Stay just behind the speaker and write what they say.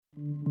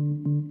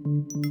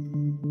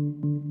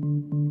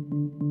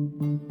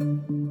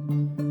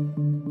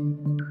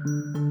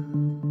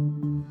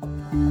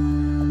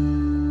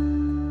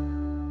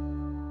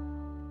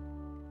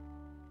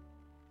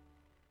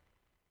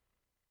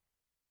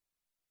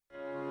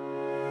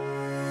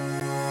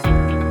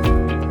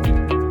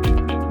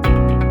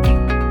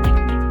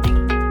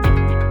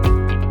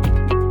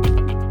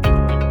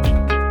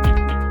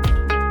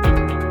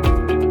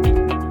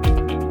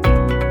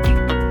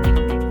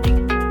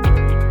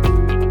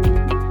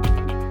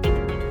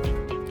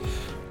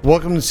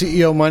Welcome to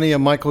CEO Money.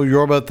 I'm Michael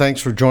Yorba. Thanks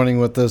for joining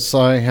with us.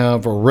 I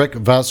have Rick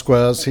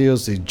Vasquez. He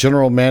is the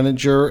general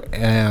manager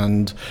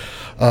and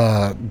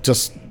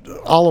just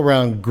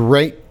all-around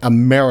great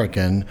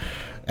American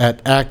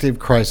at Active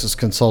Crisis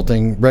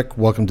Consulting. Rick,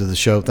 welcome to the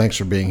show. Thanks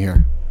for being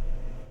here.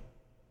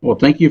 Well,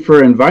 thank you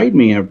for inviting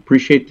me. I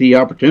appreciate the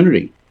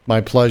opportunity. My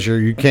pleasure.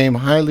 You came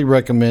highly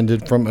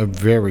recommended from a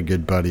very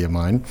good buddy of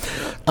mine.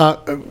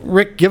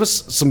 Rick, give us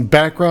some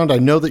background. I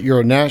know that you're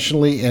a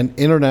nationally and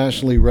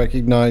internationally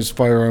recognized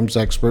firearms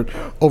expert,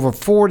 over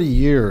 40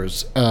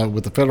 years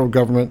with the federal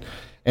government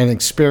and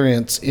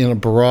experience in a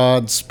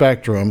broad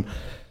spectrum.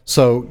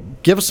 So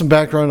give us some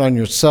background on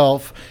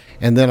yourself,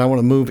 and then I want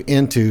to move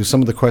into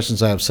some of the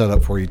questions I have set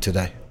up for you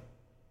today.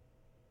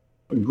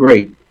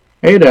 Great.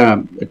 I had a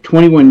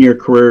 21-year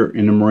career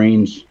in the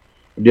Marines.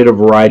 Did a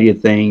variety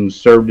of things,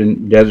 served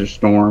in Desert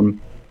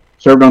Storm,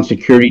 served on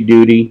security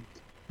duty,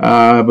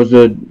 was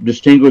a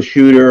distinguished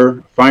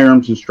shooter,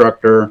 firearms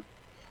instructor,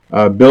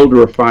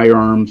 builder of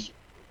firearms.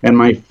 And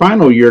my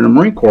final year in the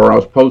Marine Corps, I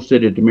was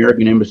posted at the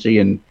American Embassy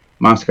in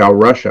Moscow,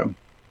 Russia.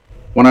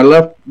 When I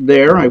left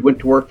there, I went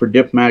to work for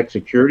Diplomatic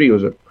Security. It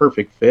was a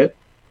perfect fit.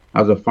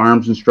 I was a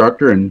firearms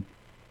instructor and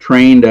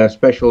trained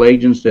special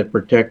agents that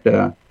protect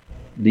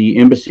the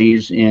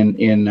embassies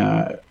in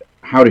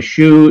how to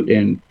shoot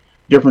and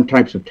different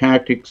types of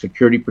tactics,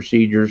 security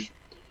procedures.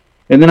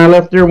 And then I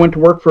left there, went to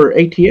work for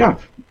ATF,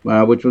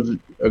 which was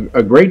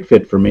a great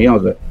fit for me. I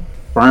was a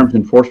firearms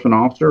enforcement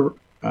officer,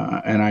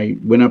 and I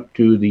went up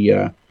to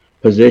the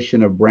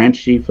position of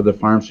branch chief of the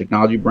firearms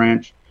technology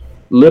branch.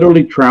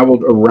 Literally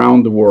traveled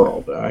around the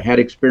world. I had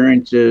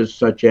experiences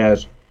such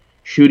as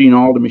shooting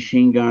all the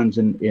machine guns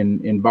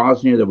in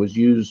Bosnia that was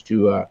used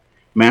to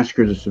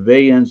massacre the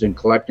civilians and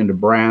collecting the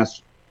brass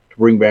to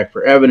bring back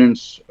for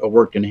evidence. I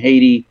worked in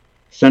Haiti,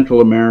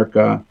 Central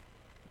America,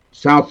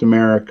 South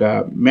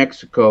America,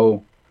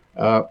 Mexico,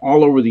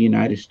 all over the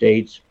United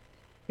States.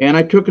 And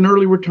I took an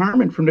early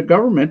retirement from the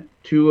government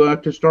to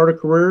start a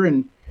career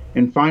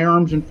in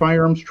firearms and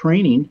firearms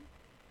training.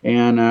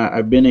 And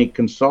I've been a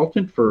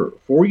consultant for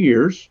 4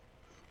 years.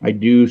 I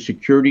do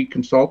security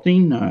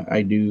consulting.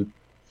 I do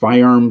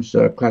firearms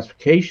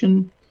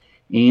classification.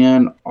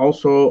 And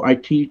also I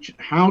teach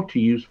how to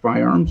use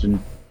firearms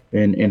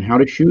and how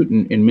to shoot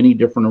in many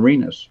different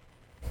arenas.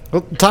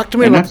 Well, talk to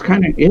me and about that's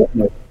kind of it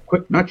in a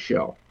quick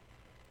nutshell.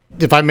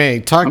 If I may,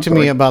 talk to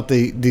me about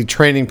the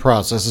training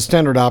process, the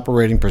standard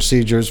operating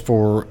procedures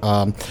for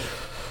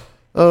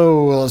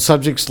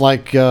subjects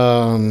like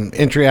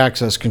entry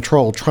access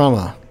control,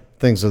 trauma,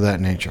 things of that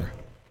nature.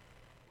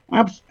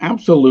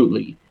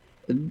 Absolutely.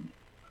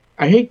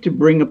 I hate to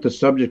bring up the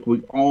subject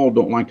we all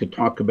don't like to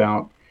talk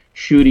about,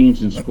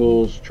 shootings in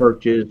schools,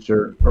 churches,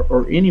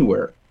 or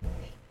anywhere.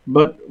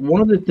 But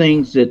one of the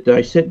things that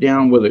I sit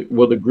down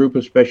with a group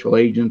of special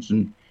agents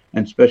and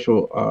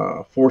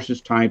special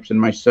forces types and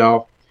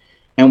myself,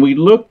 and we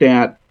looked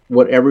at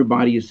what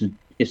everybody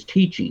is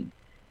teaching.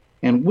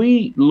 And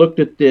we looked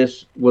at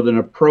this with an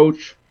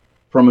approach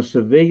from a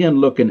civilian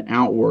looking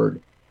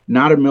outward,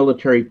 not a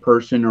military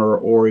person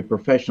or a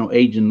professional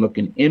agent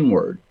looking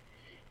inward.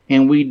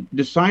 And we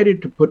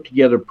decided to put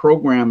together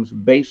programs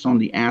based on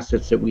the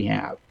assets that we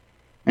have.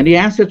 And the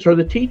assets are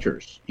the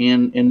teachers,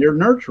 and they're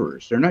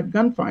nurturers. They're not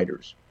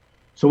gunfighters.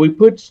 So we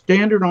put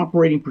standard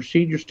operating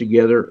procedures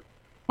together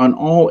on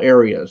all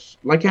areas,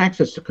 like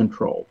access to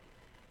control.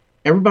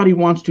 Everybody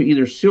wants to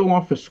either seal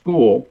off a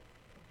school,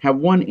 have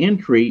one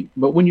entry,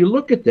 but when you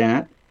look at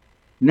that,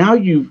 now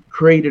you've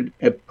created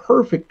a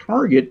perfect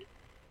target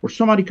where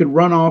somebody could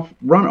run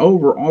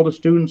over all the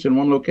students in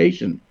one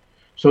location.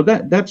 So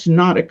that's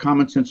not a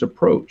common sense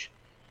approach.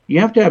 You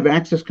have to have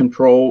access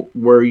control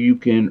where you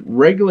can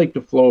regulate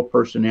the flow of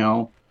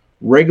personnel,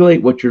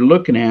 regulate what you're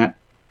looking at,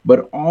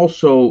 but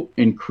also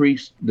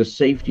increase the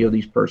safety of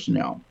these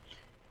personnel.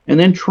 And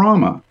then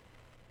trauma.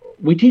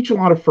 We teach a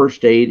lot of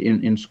first aid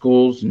in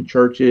schools and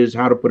churches,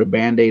 how to put a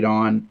Band-Aid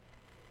on,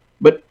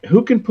 but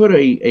who can put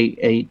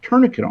a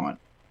tourniquet on?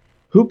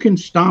 Who can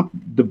stop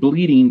the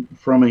bleeding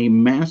from a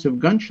massive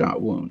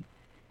gunshot wound?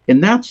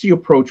 And that's the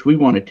approach we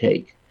want to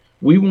take.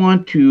 We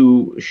want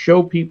to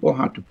show people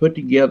how to put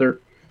together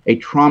a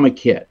trauma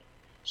kit.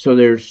 So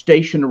they're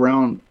stationed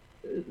around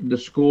the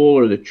school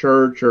or the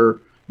church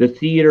or the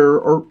theater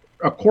or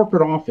a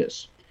corporate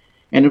office.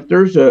 And if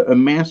there's a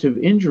massive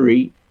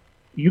injury,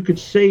 you could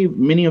save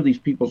many of these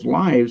people's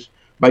lives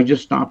by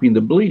just stopping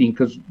the bleeding,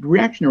 because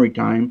reactionary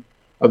time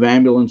of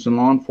ambulance and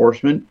law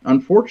enforcement,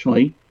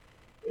 unfortunately,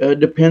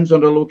 depends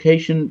on the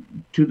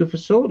location to the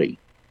facility.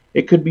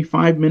 It could be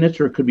 5 minutes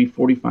or it could be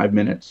 45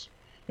 minutes.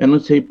 And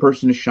let's say a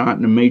person is shot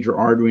in a major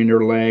artery in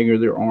their leg or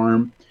their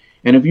arm.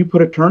 And if you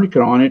put a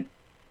tourniquet on it,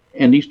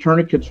 and these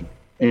tourniquets,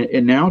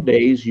 and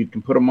nowadays you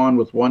can put them on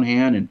with one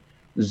hand and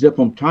zip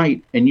them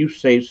tight, and you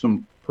save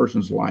some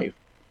person's life.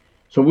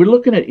 So we're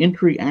looking at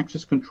entry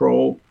access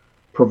control,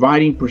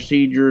 providing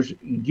procedures,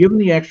 giving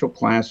the actual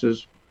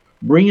classes,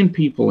 bringing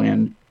people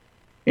in.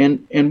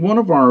 And one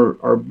of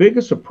our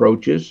biggest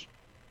approaches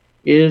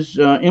is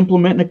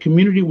implementing a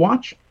community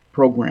watch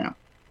program.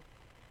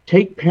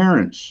 Take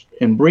parents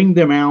and bring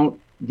them out,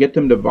 get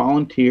them to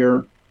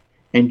volunteer,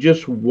 and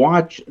just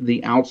watch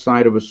the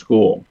outside of a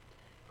school.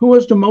 Who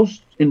is the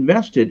most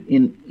invested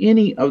in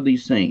any of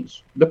these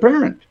things? The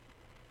parent.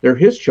 They're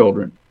his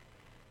children.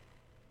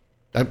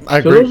 I So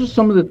agree. those are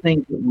some of the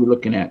things that we're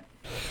looking at.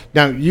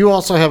 Now, you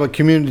also have a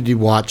community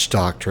watch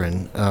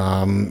doctrine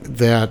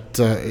that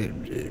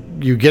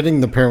you're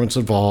getting the parents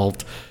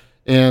involved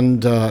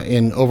and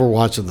in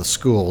overwatch of the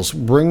schools.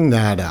 Bring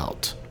that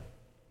out.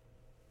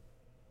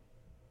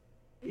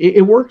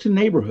 It works in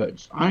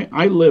neighborhoods.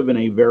 I live in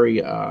a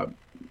very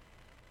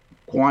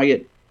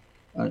quiet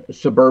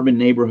suburban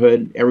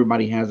neighborhood.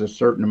 Everybody has a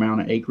certain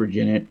amount of acreage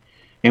in it.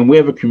 And we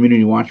have a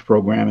community watch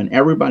program, and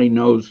everybody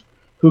knows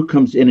who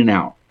comes in and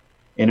out.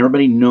 And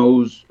everybody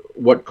knows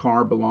what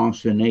car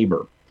belongs to a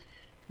neighbor.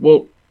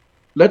 Well,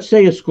 let's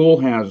say a school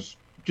has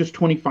just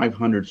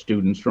 2,500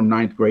 students from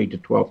ninth grade to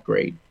 12th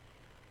grade.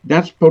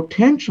 That's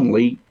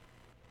potentially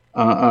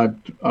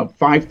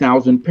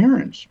 5,000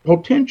 parents,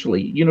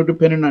 potentially,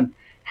 depending on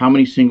how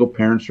many single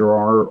parents there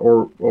are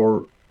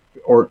or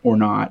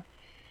not.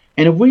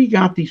 And if we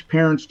got these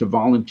parents to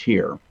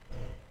volunteer,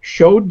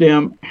 showed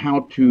them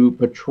how to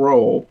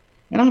patrol,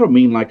 and I don't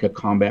mean like a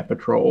combat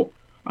patrol,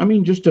 I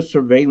mean just a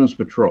surveillance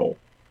patrol,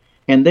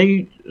 and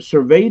they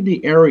surveyed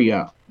the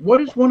area. What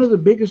is one of the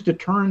biggest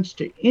deterrents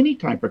to any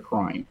type of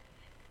crime?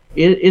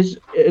 It is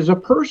a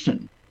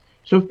person.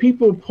 So if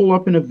people pull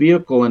up in a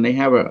vehicle and they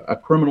have a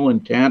criminal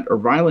intent or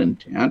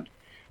violent intent,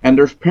 and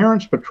there's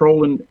parents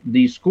patrolling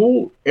the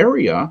school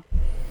area,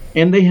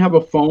 and they have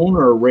a phone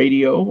or a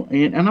radio,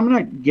 and I'm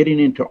not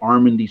getting into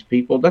arming these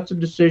people. That's a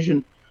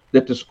decision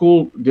that the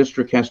school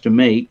district has to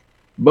make.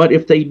 But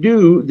if they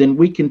do, then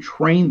we can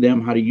train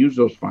them how to use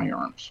those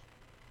firearms.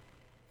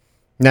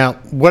 Now,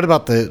 what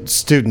about the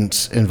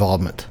students'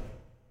 involvement?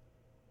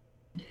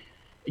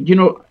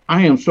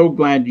 I am so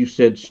glad you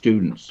said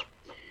students.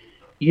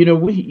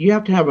 You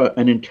have to have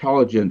an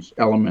intelligence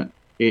element,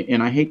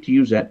 and I hate to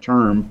use that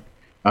term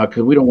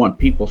because we don't want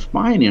people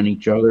spying on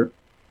each other.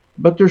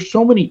 But there's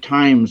so many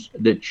times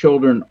that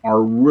children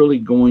are really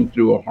going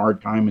through a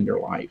hard time in their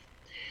life,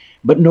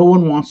 but no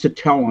one wants to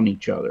tell on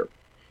each other.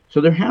 So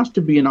there has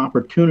to be an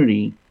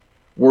opportunity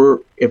where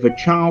if a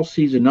child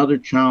sees another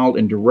child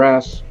in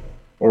duress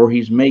or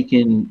he's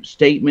making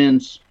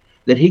statements,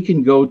 that he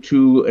can go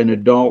to an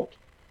adult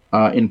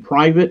in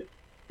private,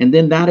 and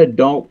then that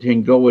adult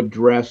can go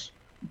address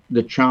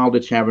the child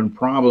that's having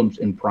problems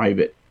in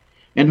private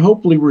and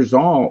hopefully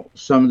resolve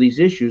some of these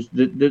issues.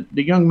 The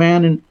young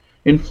man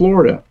in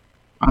Florida,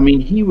 I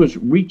mean, he was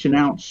reaching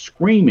out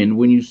screaming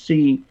when you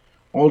see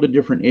all the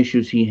different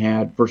issues he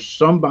had for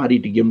somebody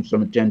to give him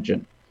some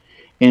attention.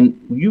 And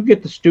you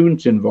get the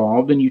students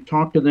involved and you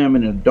talk to them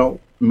in an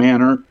adult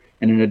manner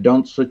in an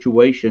adult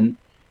situation,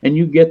 and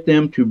you get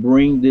them to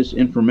bring this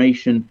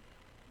information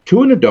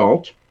to an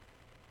adult,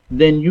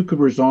 then you could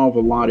resolve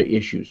a lot of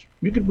issues.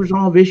 You could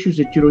resolve issues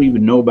that you don't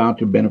even know about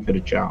to benefit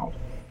a child.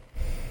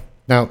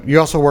 Now, you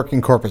also work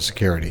in corporate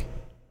security.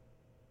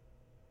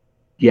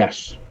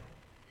 Yes.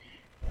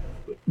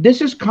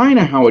 This is kind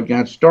of how it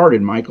got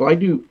started, Michael. I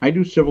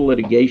do civil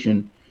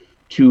litigation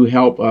to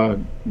help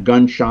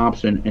gun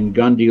shops and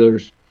gun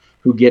dealers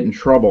who get in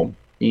trouble.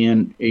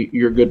 And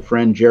your good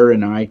friend Jared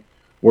and I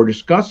were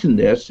discussing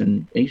this,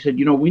 and he said,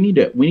 we need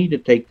to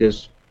take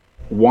this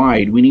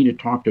wide. We need to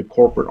talk to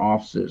corporate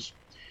offices.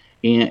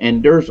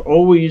 And there's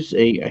always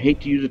I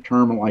hate to use the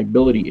term, a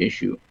liability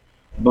issue,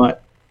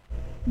 but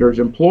there's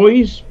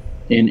employees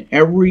in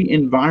every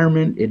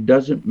environment, it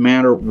doesn't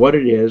matter what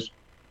it is,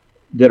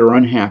 that are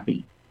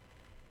unhappy.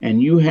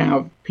 And you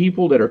have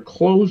people that are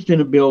closed in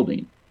a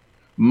building.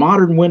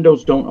 Modern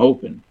windows don't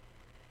open.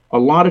 A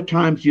lot of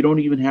times you don't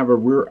even have a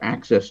rear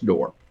access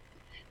door.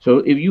 So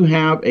if you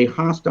have a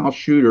hostile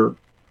shooter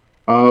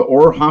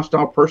or a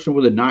hostile person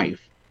with a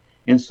knife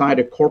inside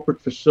a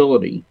corporate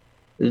facility,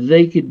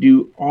 they could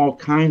do all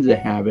kinds of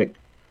havoc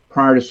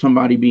prior to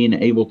somebody being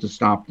able to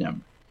stop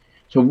them.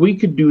 So we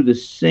could do the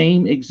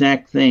same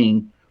exact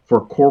thing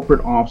for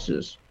corporate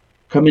offices.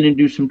 Come in and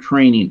do some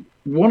training.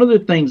 One of the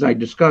things I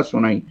discussed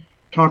when I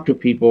talk to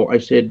people, I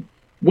said,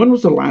 when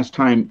was the last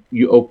time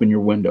you opened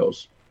your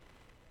windows?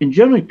 And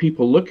generally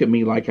people look at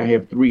me like I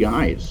have three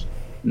eyes.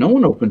 No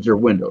one opens their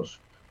windows.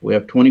 We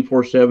have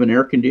 24/7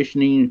 air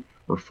conditioning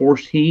or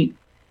forced heat.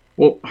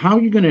 Well, how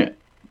are you going to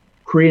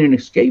create an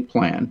escape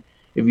plan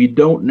if you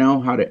don't know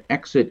how to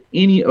exit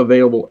any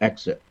available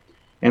exit?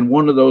 And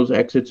one of those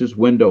exits is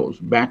windows,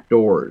 back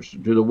doors.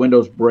 Do the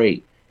windows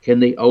break?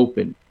 Can they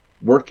open?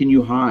 Where can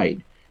you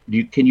hide?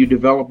 Can you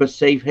develop a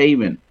safe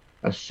haven?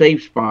 a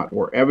safe spot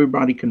where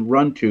everybody can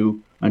run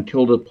to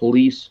until the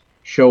police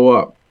show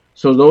up.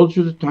 So those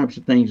are the types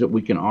of things that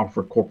we can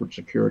offer corporate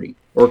security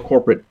or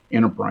corporate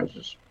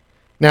enterprises.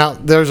 Now,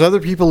 there's other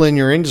people in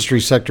your industry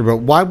sector, but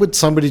why would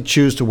somebody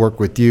choose to work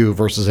with you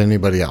versus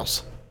anybody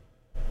else?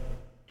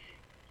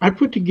 I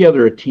put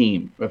together a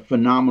team, a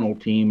phenomenal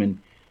team, and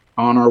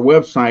on our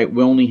website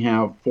we only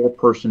have 4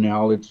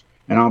 personnel.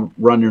 And I'll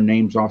run their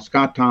names off: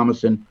 Scott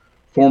Thomason,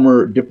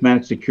 former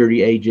diplomatic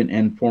security agent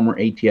and former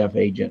ATF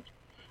agent;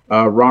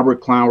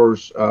 Robert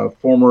Clowers,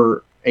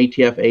 former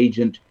ATF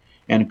agent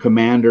and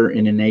commander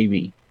in the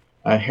Navy;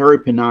 Harry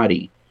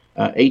Pinati,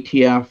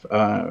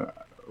 ATF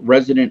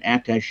resident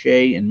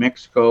attaché in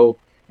Mexico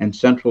and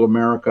Central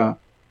America,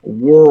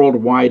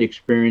 worldwide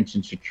experience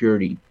in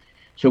security.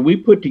 So we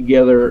put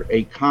together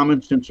a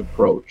common sense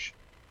approach.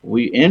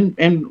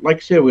 And like I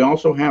said, we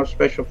also have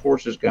special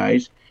forces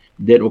guys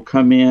that will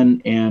come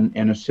in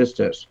and assist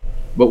us.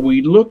 But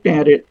we looked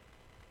at it,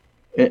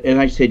 and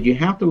I said, you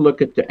have to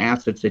look at the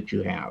assets that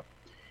you have.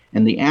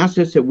 And the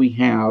assets that we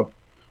have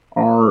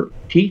are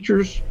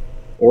teachers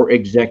or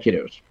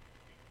executives.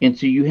 And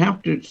so you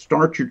have to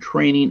start your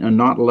training on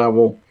that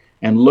level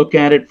and look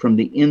at it from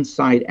the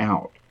inside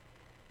out.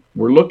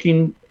 We're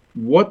looking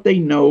what they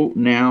know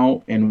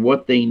now and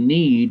what they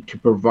need to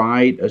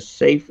provide a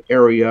safe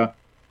area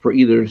for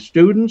either the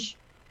students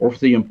or for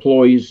the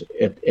employees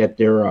at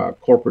their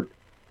corporate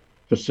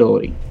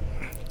facility.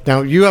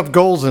 Now, you have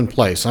goals in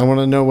place. I want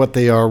to know what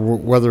they are,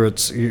 whether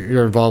it's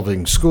you're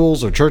involving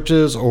schools or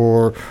churches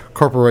or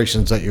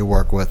corporations that you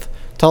work with.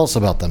 Tell us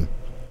about them.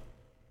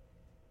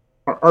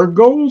 Our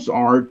goals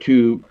are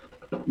to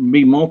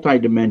be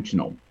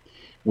multidimensional.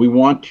 We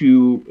want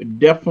to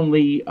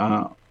definitely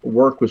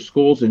work with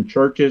schools and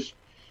churches,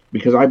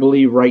 because I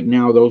believe right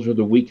now those are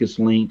the weakest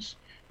links.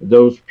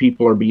 Those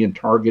people are being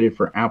targeted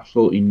for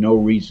absolutely no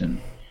reason.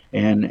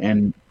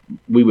 And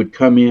we would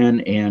come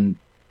in and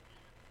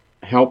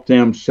help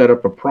them set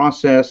up a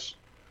process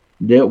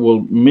that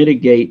will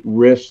mitigate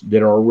risks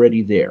that are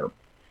already there.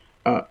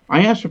 I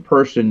asked a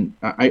person,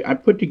 I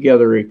put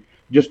together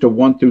just a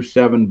 1 through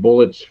 7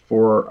 bullets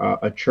for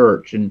a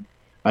church, and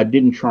I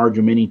didn't charge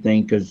them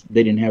anything because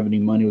they didn't have any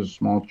money. It was a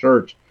small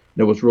church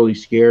that was really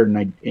scared,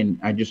 and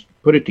I just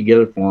put it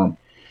together for them.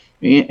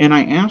 And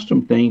I asked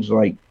them things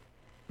like,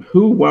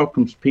 who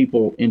welcomes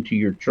people into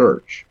your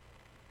church?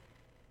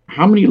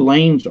 How many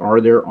lanes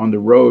are there on the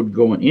road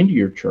going into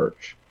your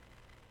church?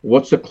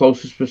 What's the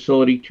closest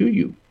facility to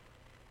you?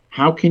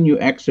 How can you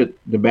exit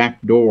the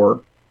back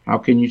door? How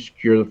can you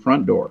secure the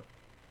front door?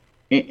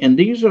 And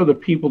these are the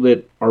people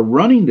that are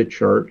running the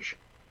church,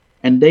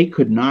 and they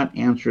could not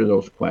answer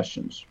those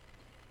questions.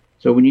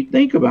 So when you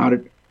think about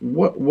it,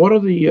 what are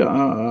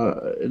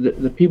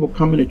the people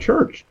coming to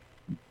church?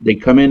 They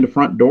come in the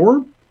front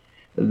door,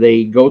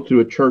 they go through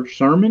a church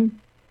sermon,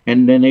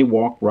 and then they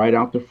walk right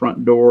out the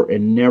front door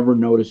and never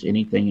notice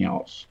anything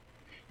else.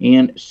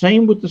 And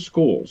same with the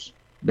schools.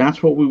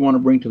 That's what we want to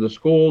bring to the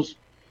schools,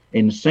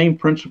 and the same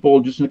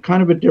principle, just in a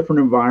kind of a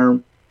different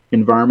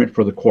environment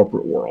for the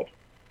corporate world.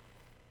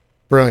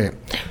 Brilliant.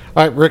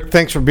 All right, Rick,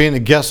 thanks for being a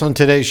guest on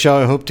today's show.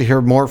 I hope to hear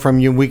more from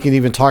you. We can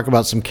even talk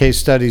about some case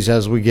studies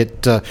as we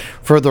get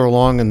further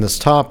along in this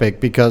topic,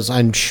 because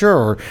I'm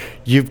sure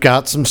you've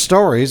got some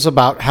stories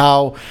about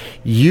how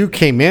you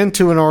came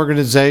into an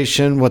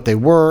organization, what they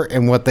were,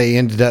 and what they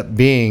ended up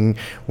being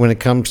when it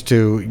comes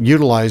to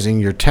utilizing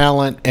your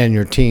talent and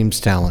your team's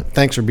talent.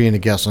 Thanks for being a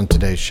guest on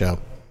today's show.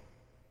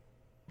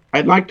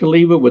 I'd like to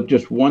leave it with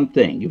just one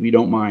thing, if you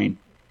don't mind.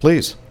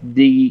 Please.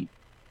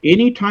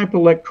 Any type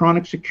of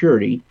electronic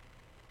security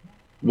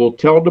will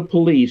tell the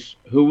police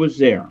who was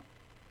there.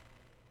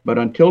 But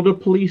until the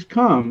police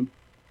come,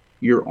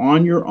 you're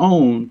on your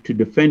own to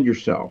defend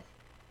yourself.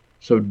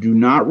 So do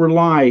not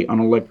rely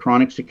on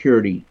electronic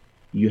security.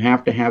 You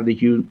have to have the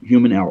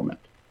human element.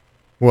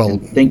 Well,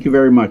 and thank you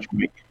very much,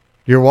 Mike.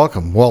 You're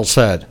welcome. Well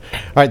said.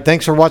 All right.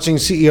 Thanks for watching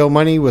CEO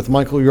Money with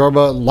Michael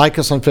Yorba. Like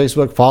us on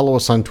Facebook, follow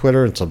us on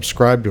Twitter, and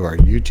subscribe to our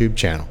YouTube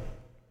channel.